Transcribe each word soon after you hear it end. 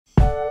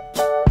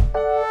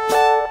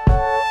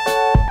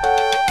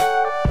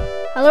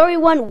Hello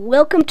everyone,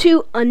 welcome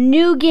to a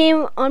new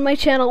game on my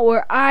channel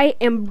where I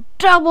am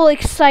double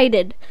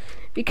excited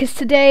because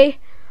today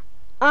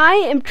I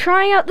am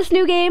trying out this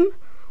new game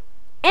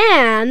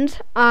and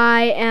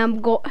I'm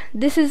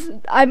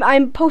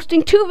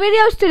posting 2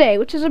 videos today,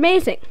 which is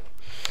amazing.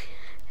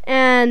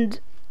 And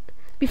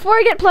before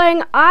I get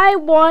playing, I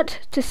want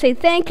to say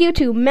thank you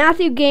to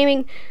Matthew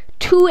Gaming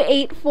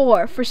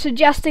 284 for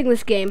suggesting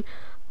this game.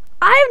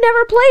 I've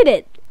never played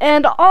it,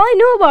 and all I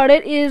know about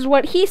it is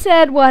what he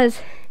said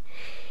was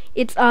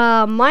it's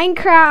a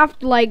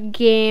Minecraft-like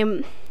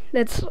game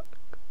that's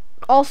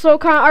also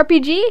kind of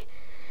RPG,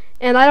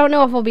 and I don't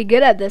know if I'll be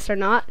good at this or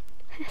not.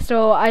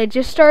 So I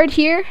just started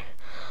here.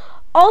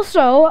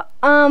 Also,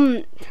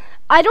 I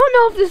don't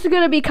know if this is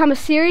going to become a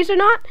series or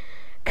not,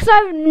 because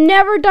I've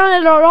never done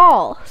it at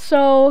all.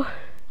 So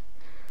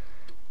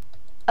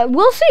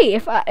we'll see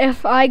if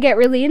I get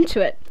really into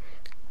it.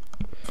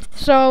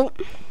 So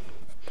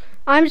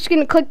I'm just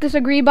going to click this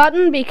agree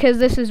button because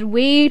this is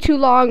way too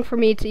long for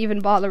me to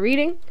even bother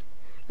reading.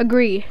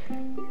 Agree.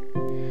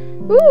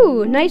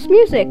 Ooh, nice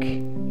music.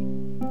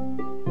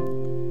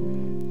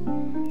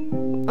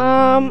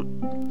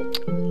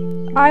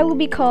 I will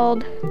be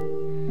called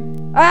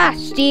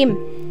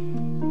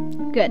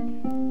Steam. Good.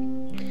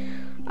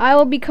 I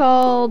will be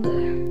called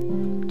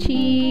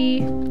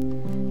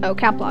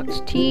cap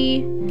locks.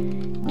 T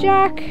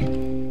Jack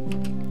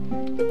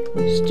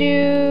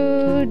Studios.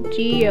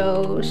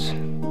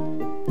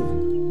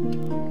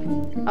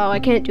 Oh, I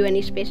can't do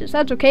any spaces.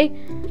 That's okay.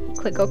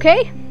 Click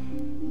OK.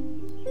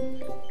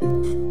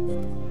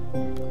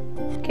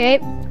 Okay,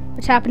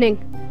 what's happening?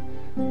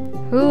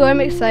 Ooh,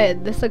 I'm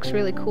excited. This looks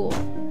really cool.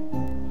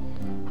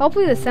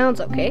 Hopefully this sounds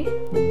okay.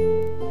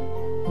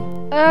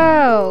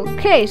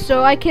 Okay,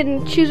 so I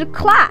can choose a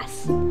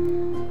class.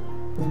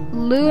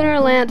 Lunar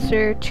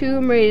Lancer,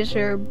 Tomb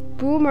Raider,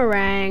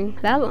 Boomerang.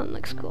 That one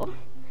looks cool.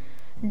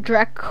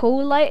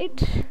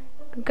 Dracolite,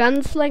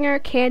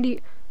 Gunslinger,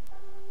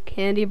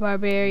 Candy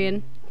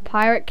Barbarian,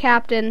 Pirate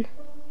Captain,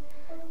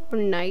 or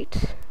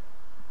Knight.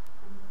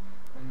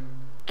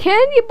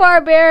 Candy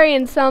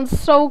Barbarian sounds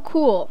so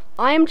cool.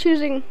 I am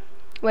choosing,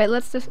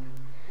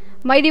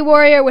 Mighty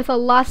Warrior with a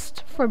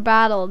lust for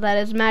battle that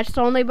is matched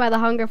only by the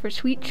hunger for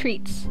sweet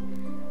treats.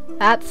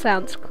 That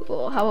sounds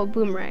cool. How about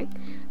Boomerang?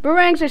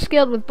 Boomerangs are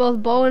skilled with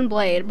both bow and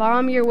blade.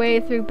 Bomb your way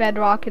through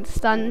bedrock and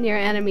stun your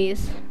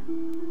enemies.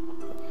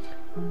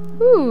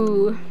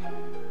 Ooh.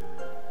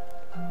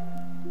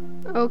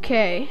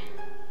 Okay.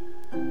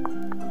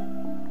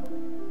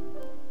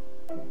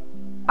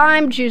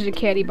 I'm choosing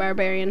Candy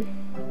Barbarian.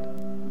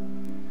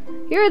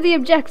 Here are the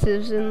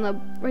objectives in the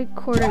right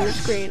corner of the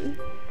screen.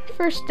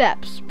 First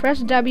steps.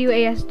 Press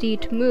WASD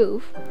to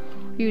move.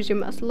 Use your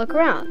mouse to look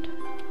around.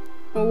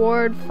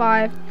 Award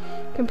 5.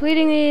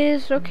 Completing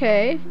these.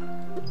 Okay.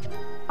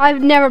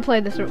 I've never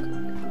played this.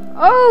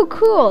 Oh,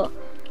 cool.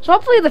 So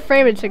hopefully the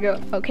frame rates are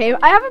okay.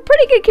 I have a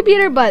pretty good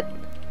computer, but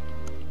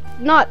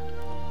not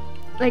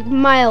like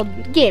mild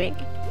gaming.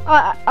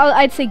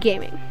 I'd say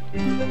gaming.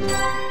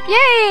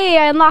 Yay!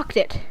 I unlocked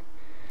it.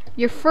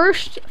 Your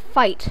first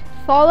fight.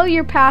 Follow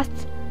your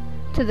path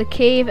to the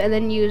cave and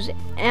then use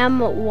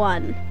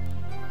M1.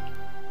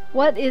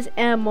 What is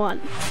M1?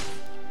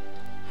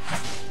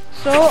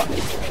 So,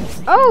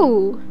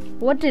 oh,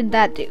 what did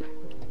that do?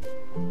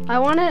 I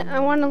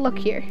wanna look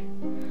here.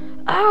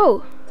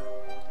 Oh,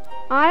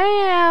 I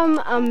am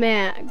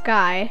a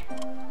guy.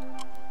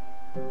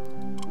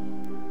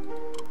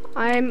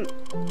 I'm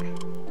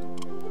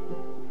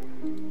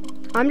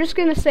just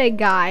gonna say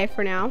guy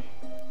for now.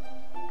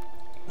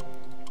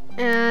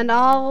 And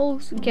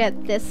I'll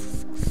get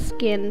this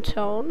skin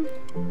tone.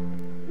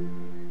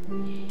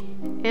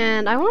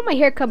 And I want my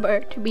hair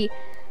color to be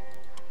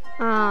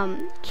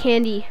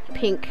candy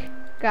pink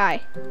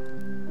guy.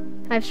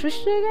 I've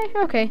switched to a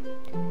guy? Okay.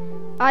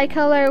 Eye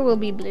color will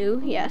be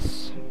blue,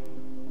 yes.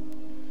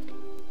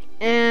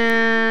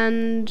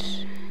 And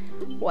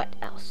what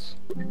else?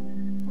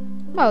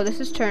 Oh, this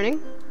is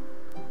turning.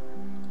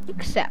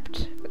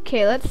 Accept.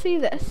 Okay, let's see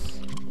this.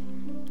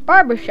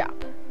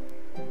 Barbershop.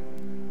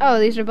 Oh,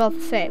 these are both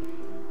the same.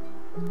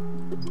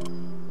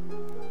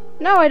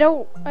 No, I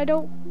don't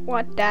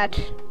want that.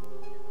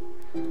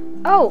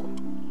 Oh.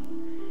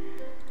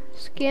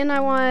 Skin I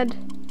wanted.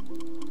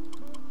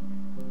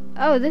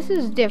 Oh, this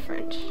is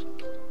different.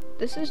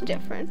 This is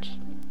different.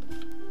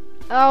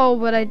 Oh,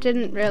 but I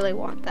didn't really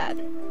want that.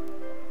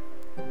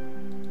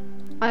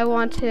 I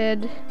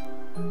wanted...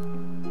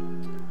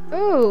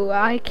 Ooh,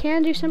 I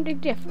can do something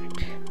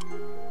different.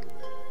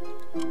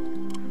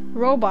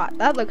 Robot,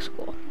 that looks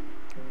cool.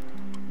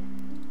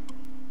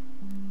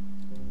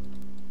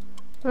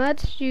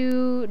 Let's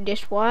do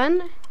this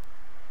one.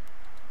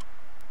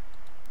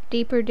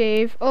 Deeper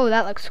Dave. Oh,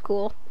 that looks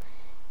cool.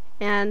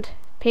 And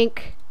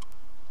pink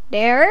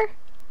there.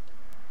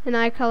 And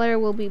eye color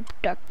will be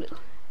dark blue.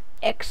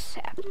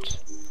 Accept.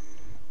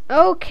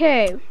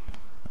 Okay.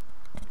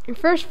 Your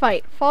first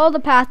fight. Follow the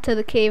path to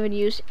the cave and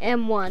use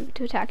M1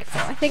 to attack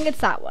yourself. I think it's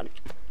that one.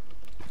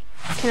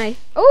 Can I?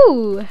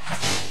 Oh!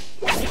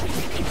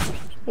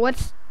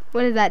 What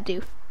did that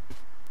do?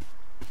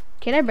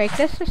 Can I break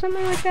this or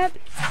something like that?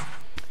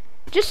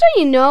 Just so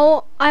you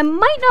know, I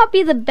might not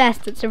be the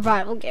best at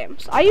survival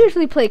games. I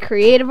usually play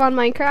creative on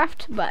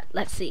Minecraft, but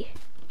let's see.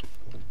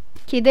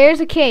 Okay, there's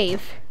a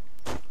cave.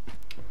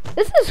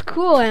 This is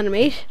cool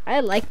animation. I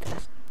like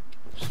this.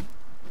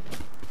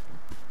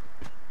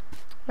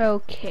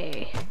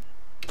 Okay.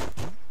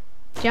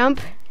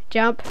 Jump,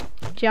 jump,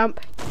 jump.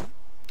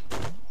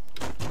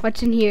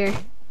 What's in here?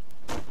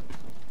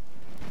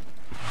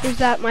 Is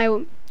that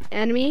my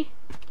enemy?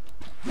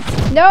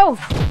 No!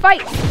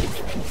 Fight!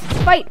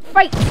 Fight!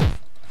 Fight!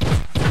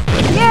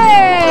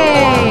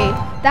 Yay!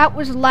 That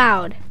was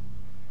loud.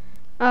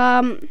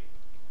 I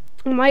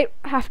might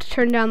have to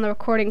turn down the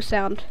recording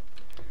sound.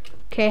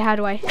 Okay, how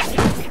do I?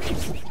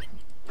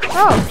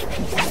 Oh!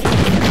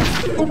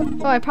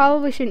 Oh, I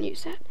probably shouldn't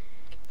use that.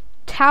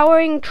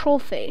 Towering troll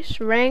face.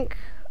 Rank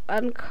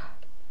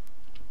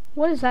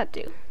what does that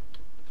do?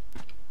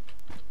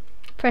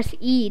 Press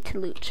E to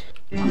loot.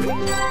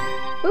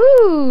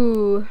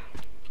 Ooh!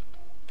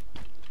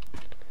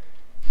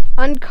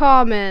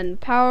 Uncommon.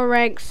 Power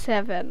rank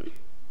 7.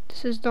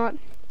 This is not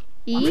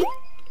E?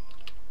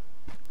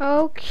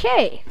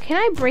 Okay. Can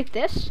I break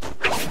this?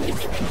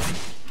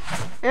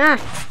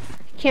 Ah!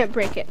 Can't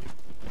break it.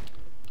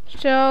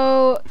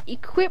 So,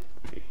 equip.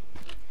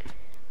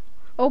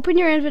 Open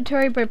your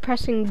inventory by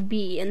pressing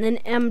B and then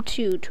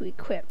M2 to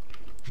equip.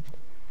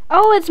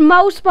 Oh, it's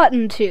mouse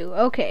button too.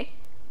 Okay.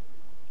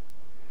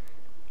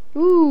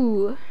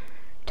 Ooh.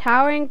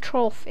 Towering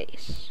troll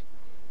face.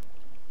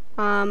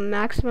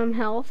 Maximum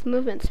health,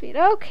 movement speed.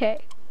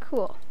 Okay,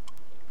 cool.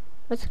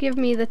 Let's give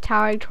me the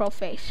towering troll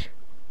face.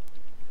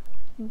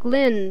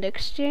 Glint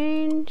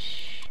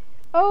exchange.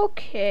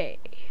 Okay.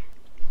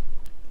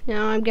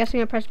 Now I'm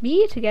guessing I press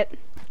B to get.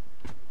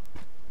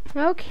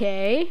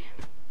 Okay.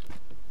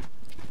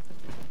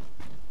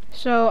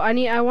 So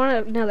I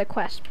want another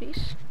quest,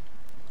 please.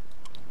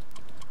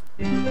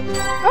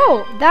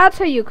 Oh, that's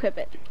how you equip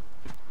it.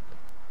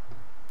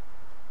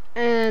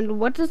 And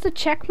what does the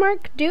check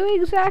mark do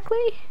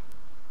exactly?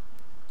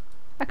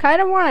 I kind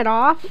of want it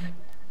off.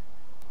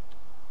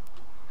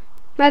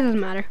 That doesn't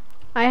matter.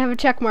 I have a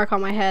check mark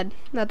on my head.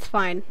 That's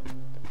fine.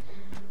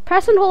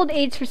 Press and hold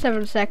H for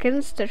 7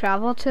 seconds to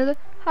travel to the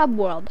hub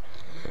world.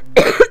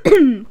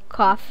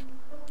 Cough.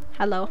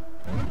 Hello.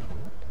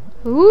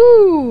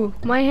 Ooh,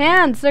 my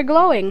hands, they're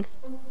glowing.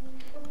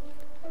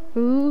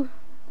 Ooh,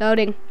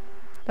 loading.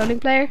 Loading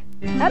player.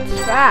 That's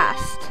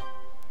fast.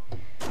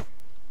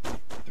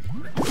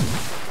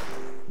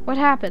 What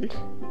happened?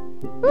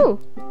 Ooh.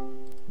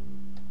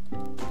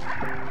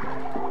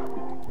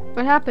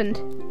 What happened?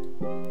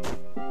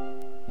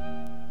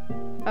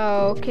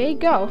 Okay,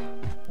 go.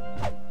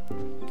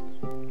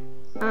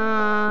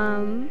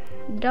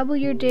 Double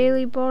your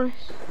daily bonus.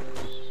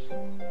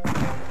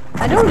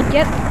 I don't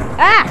get.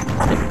 Ah!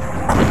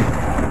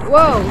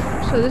 Whoa,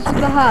 so this is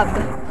the hub.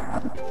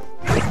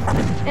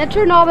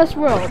 Enter novice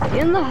world.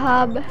 In the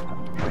hub,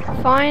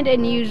 find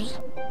and use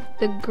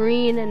the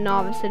green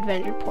novice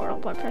adventure portal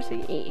by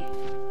pressing E.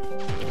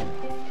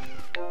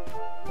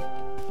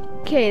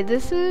 Okay,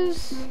 this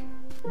is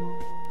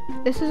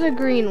a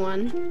green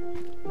one.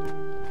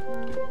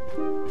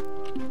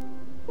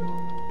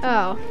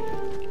 Oh.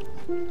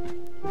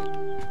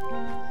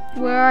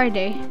 Where are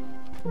they?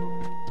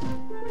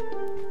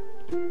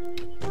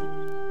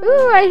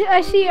 Ooh,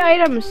 I see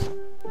items.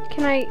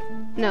 Can I?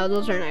 No,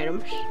 those aren't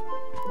items.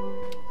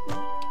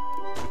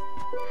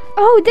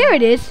 Oh, there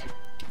it is.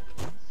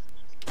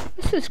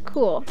 This is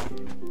cool.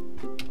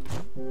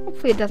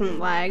 Hopefully it doesn't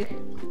lag.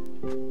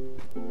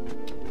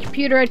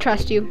 Computer, I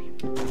trust you.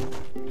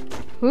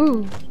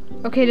 Ooh.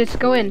 Okay, let's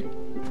go in.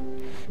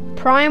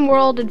 Prime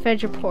World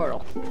Adventure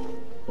Portal.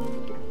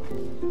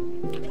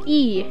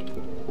 E.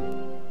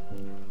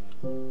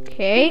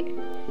 Okay.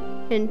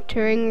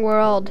 Entering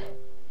world.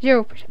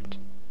 0%.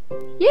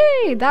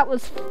 Yay! That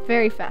was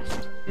very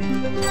fast.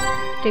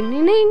 Ding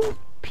ding ding.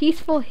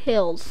 Peaceful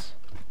Hills.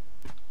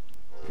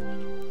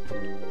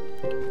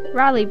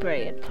 Rally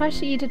Brigade.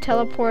 Press E to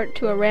teleport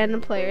to a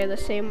random player in the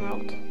same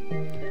world.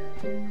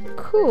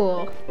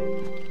 Cool.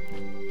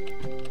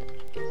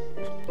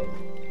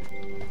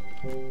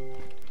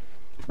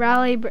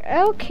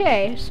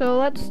 Okay, so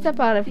let's step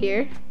out of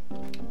here.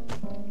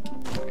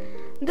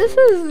 This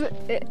is,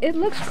 it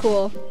looks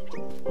cool.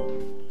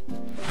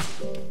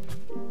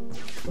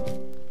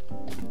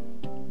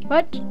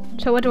 What?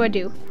 So what do I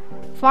do?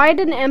 Find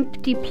an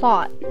empty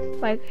plot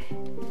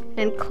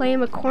and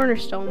claim a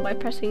cornerstone by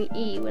pressing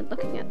E when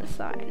looking at the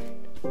sign.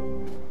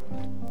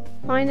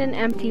 Find an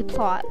empty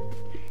plot.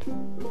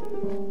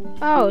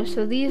 Oh,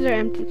 so these are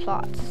empty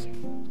plots.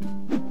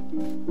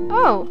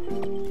 Oh,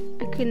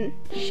 I can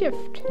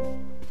shift.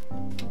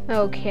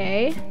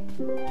 Okay.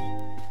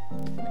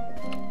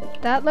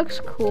 That looks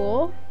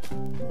cool.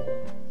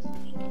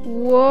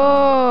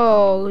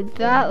 Whoa,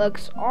 that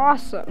looks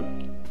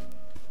awesome.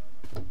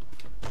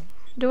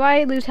 Do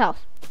I lose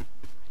health?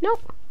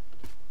 Nope.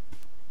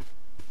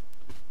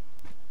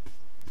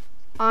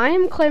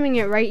 I'm claiming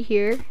it right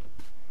here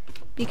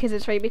because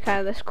it's right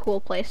behind this cool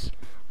place.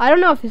 I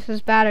don't know if this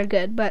is bad or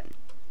good, but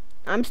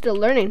I'm still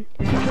learning.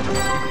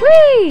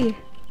 Whee!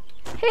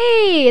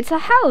 Hey, it's a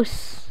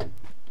house.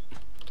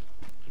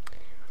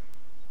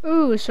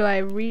 Ooh, so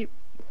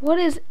what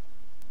is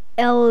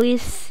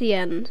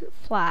Elysian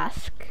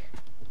flask?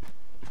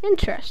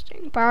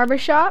 Interesting.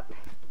 Barbershop.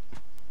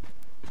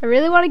 I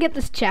really want to get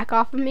this check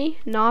off of me.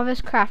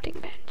 Novice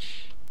crafting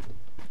bench.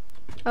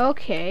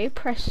 Okay,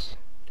 press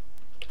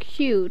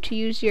Q to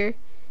use your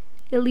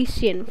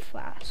Elysian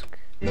flask.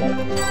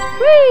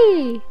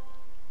 Whee!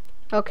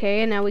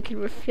 Okay, and now we can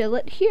refill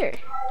it here.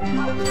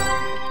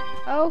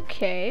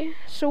 Okay,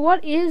 so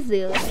what is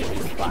the Elysian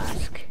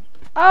flask?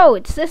 Oh,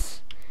 it's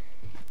this.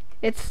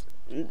 It's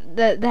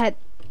that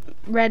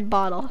red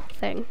bottle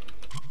thing.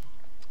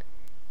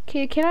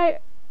 Okay, can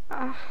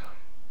I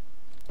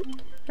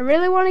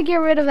really want to get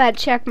rid of that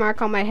check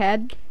mark on my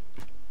head.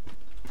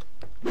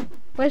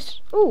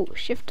 Ooh,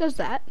 shift does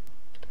that.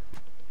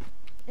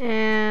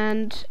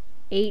 And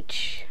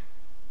H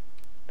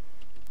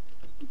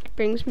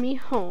brings me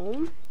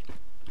home.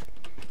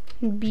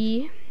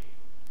 B.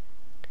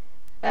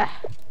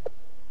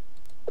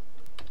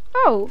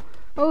 Oh,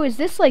 is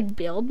this like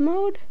build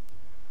mode?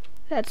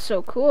 That's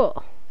so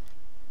cool.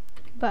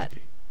 But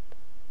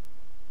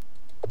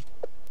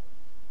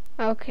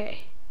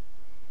okay.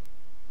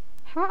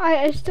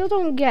 I still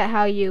don't get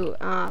how you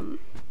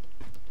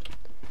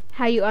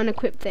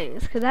unequip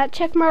things, because that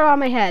check mark on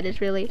my head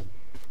is really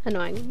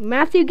annoying.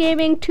 Matthew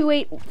Gaming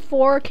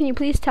 284, can you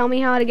please tell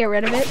me how to get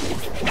rid of it?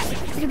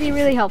 It would be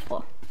really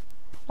helpful.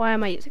 Why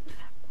am I using that?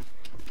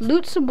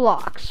 Loot some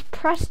blocks.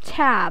 Press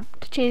tab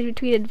to change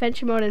between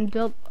adventure mode and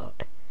build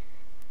mode.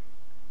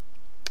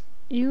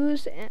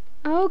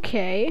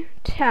 Okay,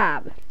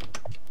 tab.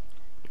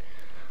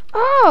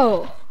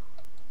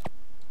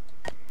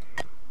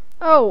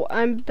 Oh,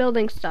 I'm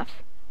building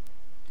stuff.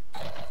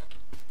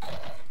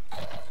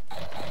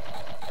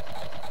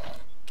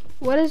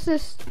 What does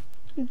this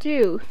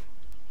do?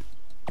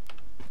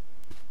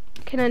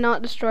 Can I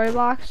not destroy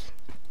blocks?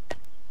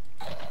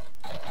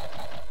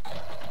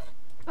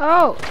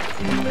 Oh!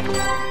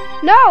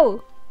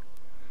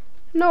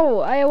 No,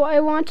 I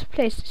want to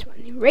place this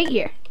one right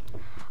here.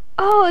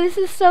 Oh, this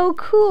is so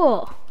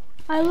cool.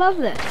 I love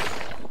this.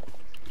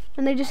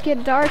 And they just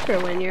get darker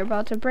when you're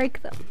about to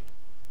break them.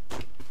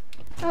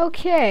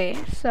 Okay,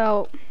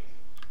 so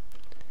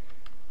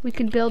we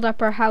can build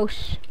up our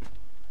house.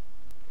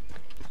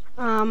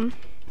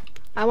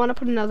 I want to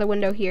put another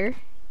window here.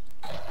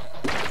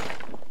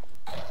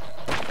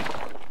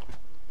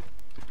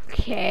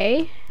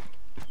 Okay.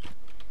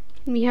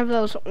 And we have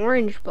those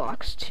orange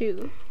blocks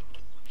too,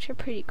 which are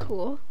pretty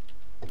cool.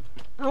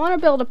 I want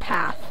to build a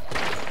path.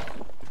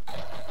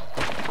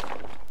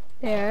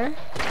 There.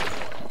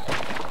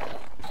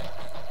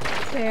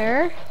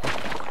 There.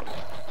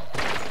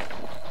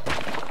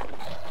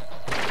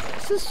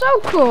 This is so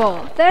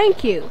cool.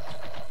 Thank you.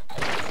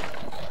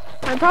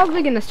 I'm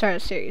probably going to start a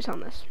series on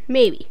this.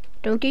 Maybe.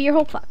 Don't get your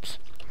hopes up.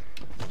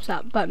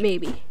 Stop, but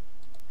maybe.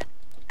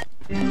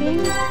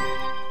 Bing.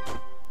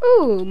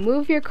 Ooh,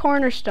 move your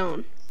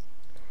cornerstone.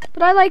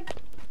 But I like...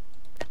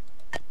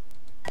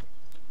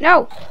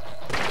 No!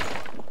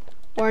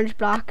 Orange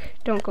block,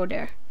 don't go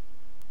there.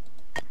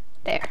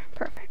 There,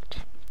 perfect.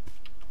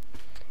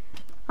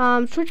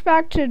 Switch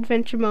back to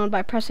adventure mode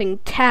by pressing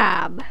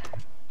tab.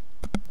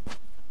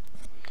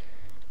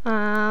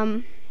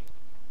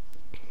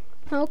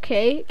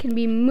 Okay, it can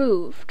be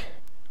moved.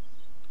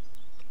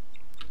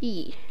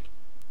 E.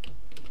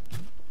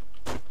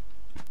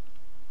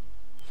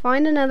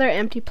 Find another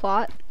empty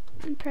plot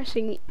and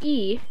pressing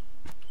E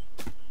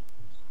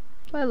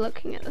by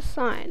looking at the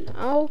sign.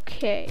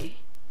 Okay.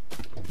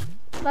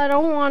 But I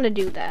don't want to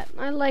do that.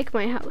 I like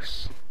my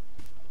house.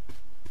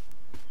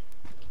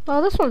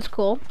 Well, this one's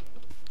cool.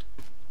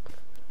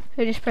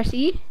 I just press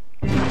E.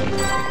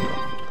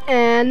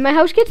 And my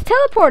house gets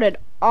teleported.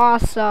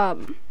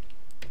 Awesome.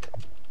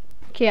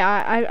 Okay,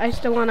 I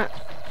still wanna...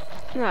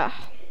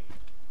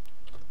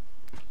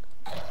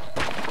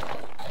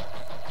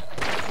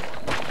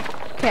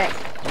 Okay.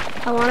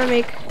 I wanna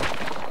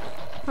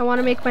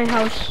make my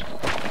house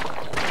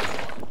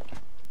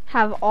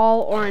have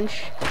all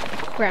orange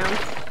ground.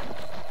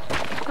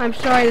 I'm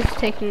sorry this is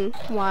taking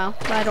a while,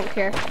 but I don't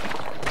care.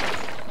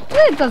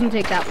 It doesn't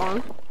take that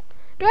long.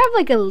 Do I have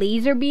like a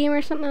laser beam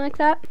or something like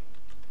that?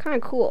 Kinda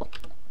cool.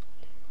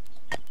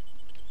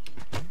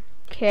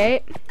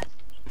 Okay.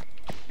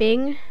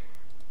 Bing,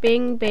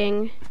 bing,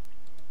 bing,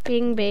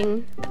 bing,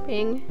 bing,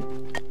 bing.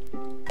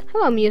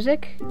 Hello,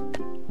 music.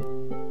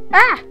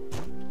 Ah!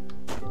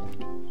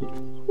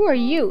 Who are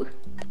you?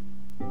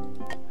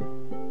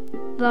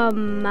 The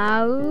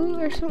Mao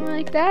or something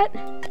like that?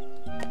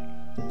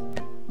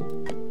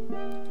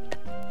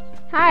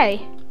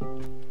 Hi.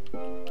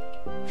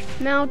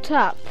 Mount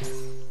up.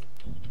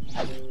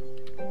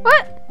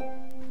 What?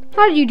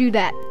 How did you do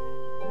that?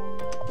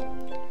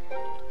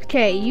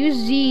 Okay, use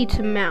Z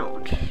to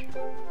mount.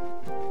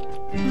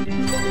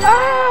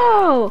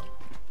 Oh!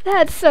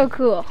 That's so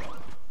cool.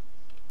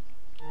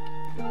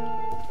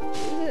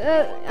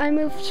 I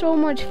move so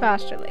much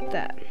faster like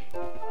that.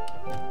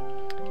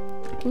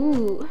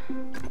 Ooh.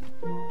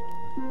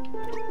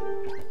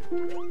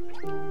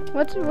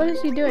 What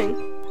is he doing?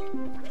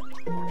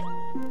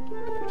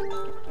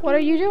 What are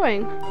you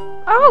doing?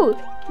 Oh!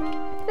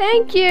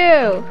 Thank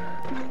you!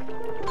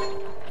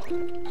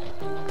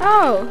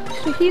 Oh,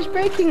 so he's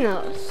breaking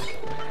those.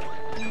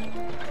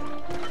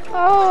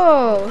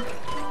 Oh!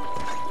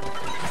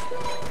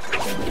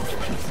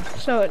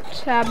 So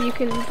tab you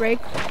can break.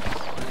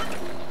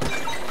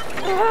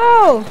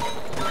 Oh!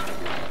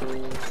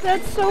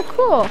 That's so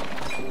cool.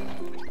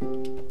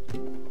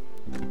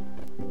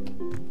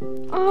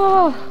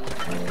 Oh!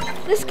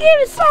 This game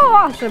is so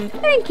awesome!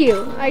 Thank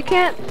you!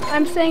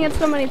 I'm saying it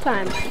so many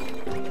times.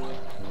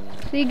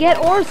 So you get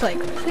ores like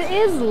this. It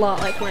is a lot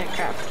like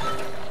Minecraft.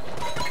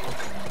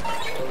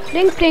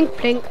 Pink, pink,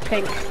 pink,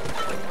 pink.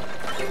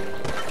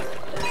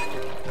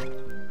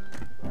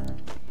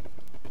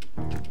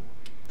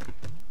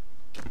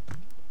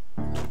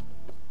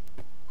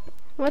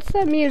 What's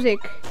that music?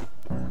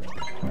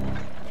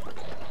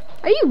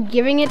 Are you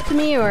giving it to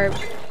me, or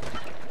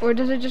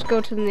does it just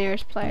go to the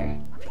nearest player?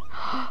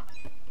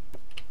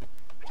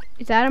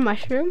 Is that a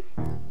mushroom?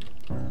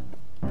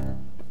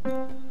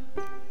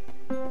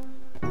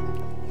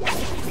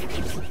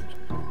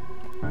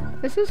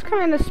 This is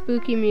kind of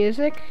spooky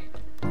music,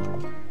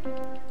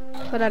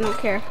 but I don't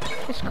care.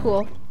 It's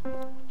cool.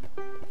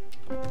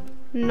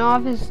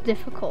 Novice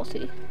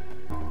difficulty.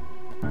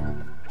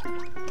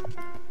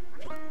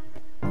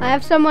 I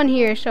have someone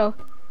here, so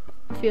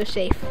I feel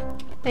safe.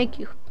 Thank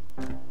you.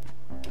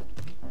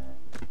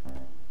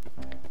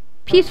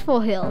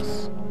 Peaceful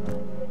Hills.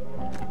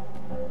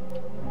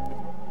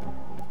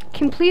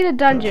 Complete a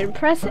dungeon.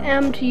 Press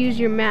M to use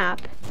your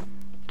map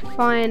to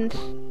find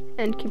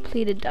and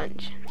complete a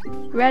dungeon.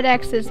 Red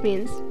X's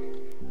means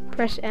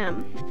press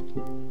M.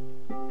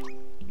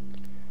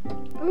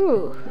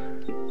 Ooh.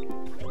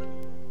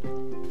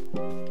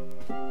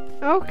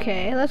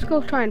 Okay, let's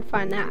go try and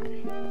find that.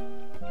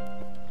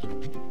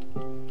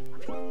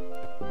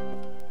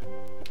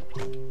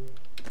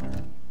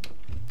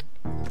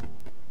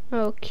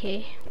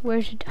 Okay,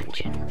 where's the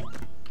dungeon?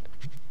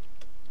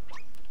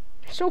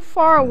 So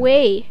far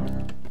away.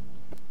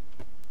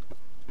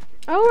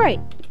 All right,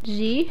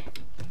 Z.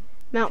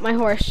 Mount my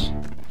horse.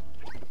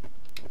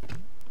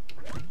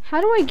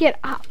 How do I get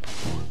up?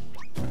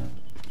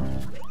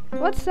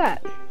 What's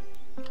that?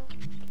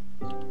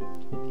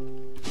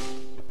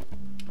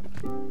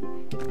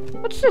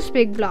 What's this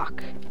big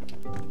block?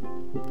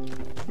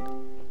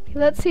 Okay,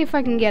 let's see if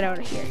I can get out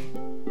of here.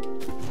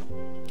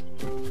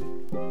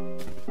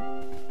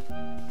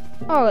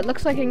 Oh, it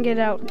looks like I can get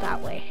out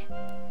that way.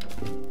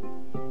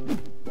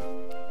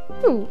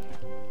 Ooh.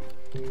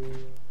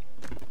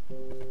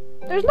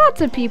 There's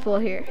lots of people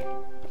here.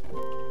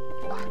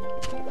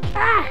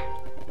 Ah!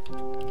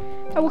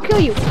 I will kill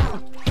you.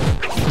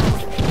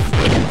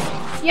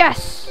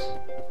 Yes!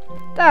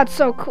 That's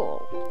so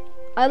cool.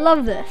 I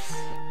love this.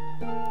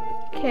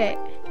 Okay.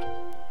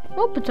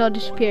 Oh, it's all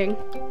disappearing.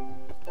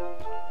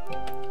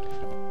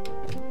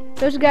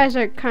 Those guys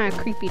are kind of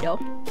creepy though.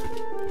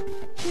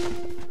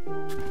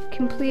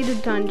 Complete a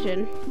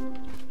dungeon.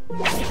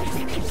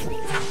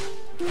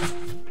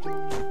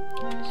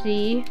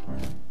 Z.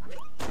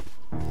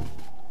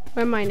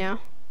 Where am I now?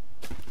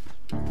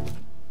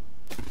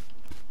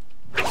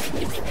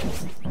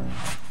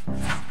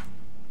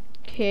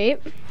 Okay.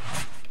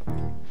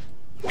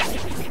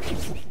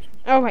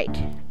 Alright,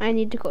 I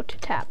need to go to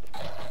tab.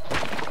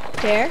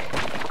 There.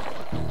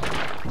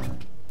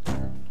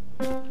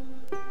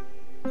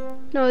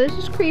 No, this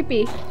is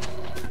creepy.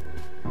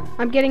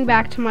 I'm getting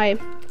back to my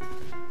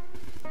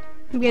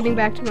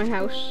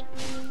house.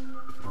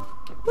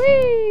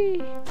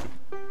 Whee!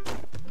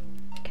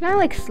 Can I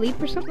like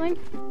sleep or something?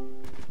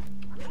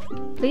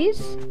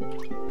 Please?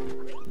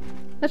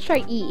 Let's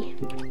try E.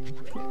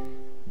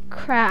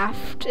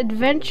 Craft.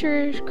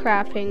 Adventures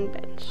crafting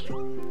bench.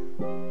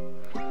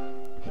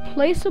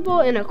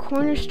 Placeable in a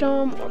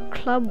cornerstone or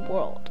club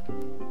world.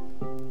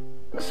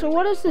 So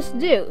what does this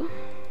do?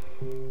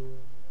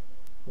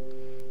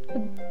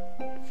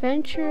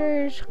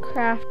 Adventures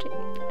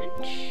crafting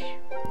bench.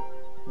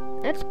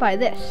 Let's buy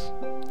this.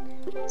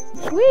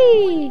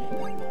 Whee!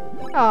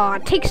 Aw,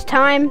 it takes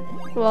time.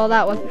 Well,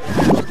 that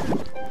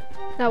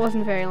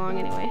wasn't very long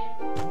anyway.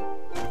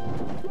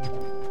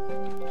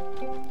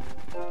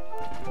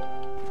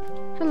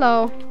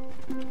 Hello.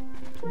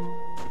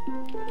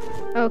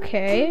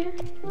 Okay.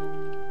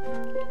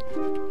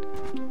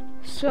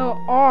 So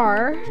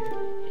R.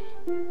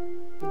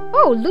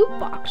 Oh, loot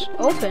box.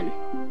 Open.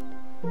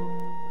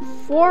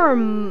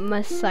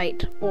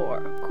 Formosite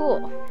ore.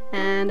 Cool.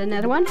 And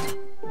another one.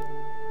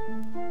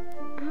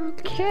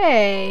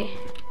 Okay.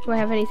 Do I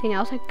have anything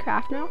else I can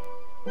craft now?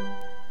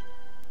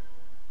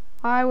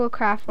 I will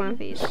craft one of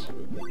these.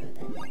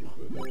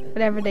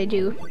 Whatever they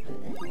do.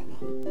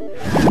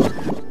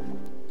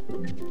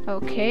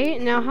 Okay,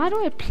 now how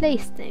do I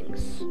place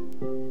things?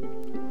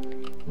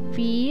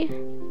 B.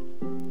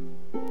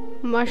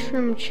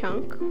 Mushroom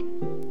chunk.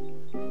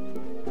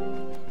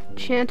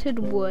 Enchanted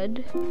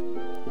wood.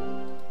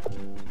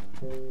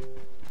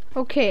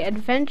 Okay,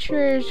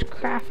 adventurer's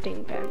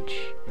crafting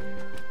bench.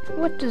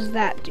 What does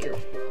that do?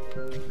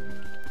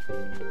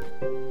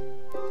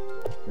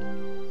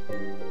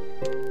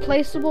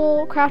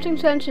 replaceable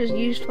crafting bench is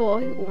useful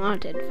if you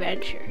want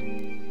adventure.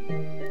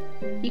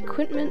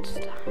 Equipment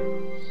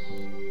styles.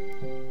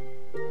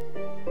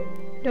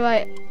 Do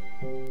I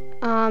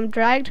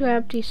drag to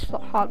empty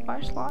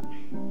hotbar slot?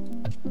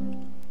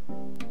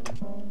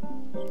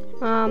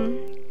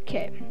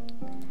 Okay.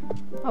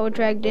 I will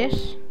drag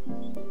this.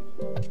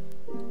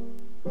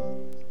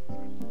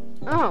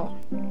 Oh.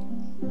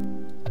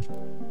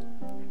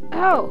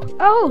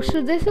 Oh,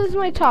 so this is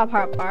my top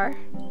hotbar.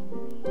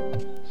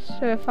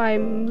 So if I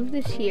move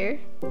this here.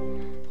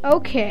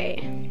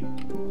 Okay.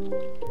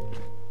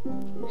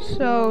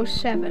 So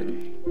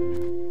 7.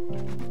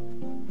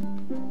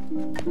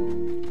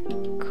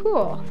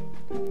 Cool.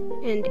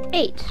 And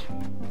 8.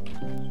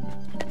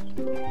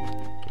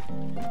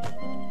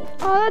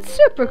 Oh, that's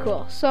super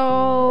cool.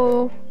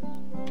 So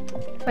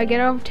if I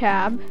get over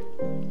tab,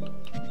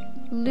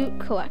 loot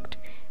collector.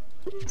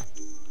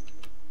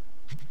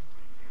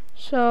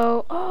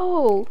 So,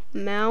 oh,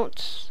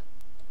 mounts,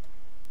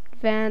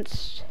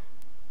 advanced.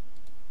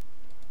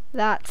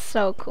 That's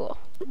so cool.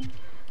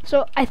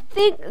 So I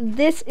think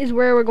this is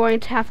where we're going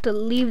to have to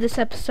leave this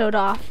episode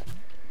off.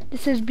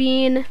 This has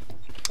been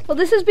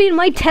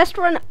my test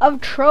run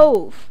of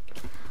Trove.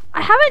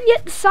 I haven't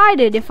yet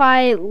decided if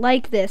I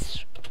like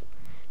this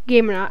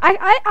game or not.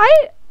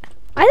 I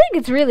think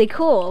it's really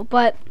cool,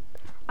 but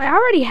I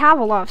already have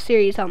a lot of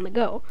series on the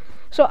go.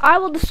 So I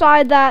will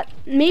decide that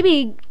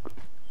maybe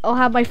I'll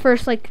have my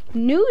first like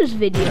news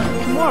video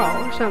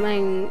tomorrow or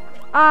something.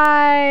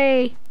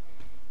 I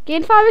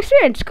gained 5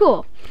 experience.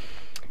 Cool.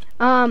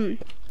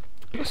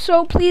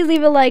 So please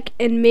leave a like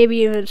and maybe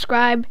even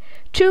subscribe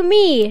to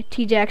me,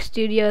 TJack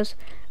Studios,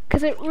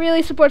 because it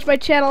really supports my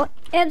channel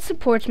and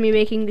supports me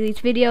making these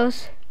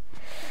videos.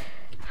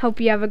 Hope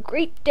you have a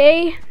great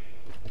day.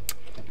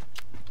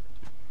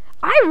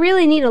 I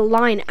really need a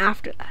line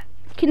after that.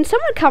 Can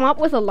someone come up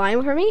with a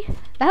line for me?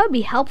 That would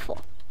be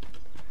helpful.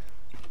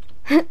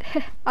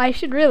 I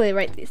should really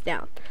write these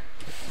down.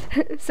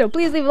 So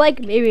please leave a like,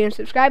 maybe even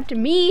subscribe to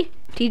me,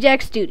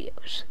 TJack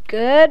Studios.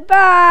 Goodbye!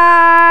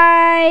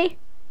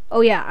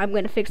 Oh yeah, I'm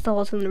gonna fix the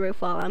holes in the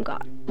roof while I'm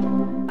gone.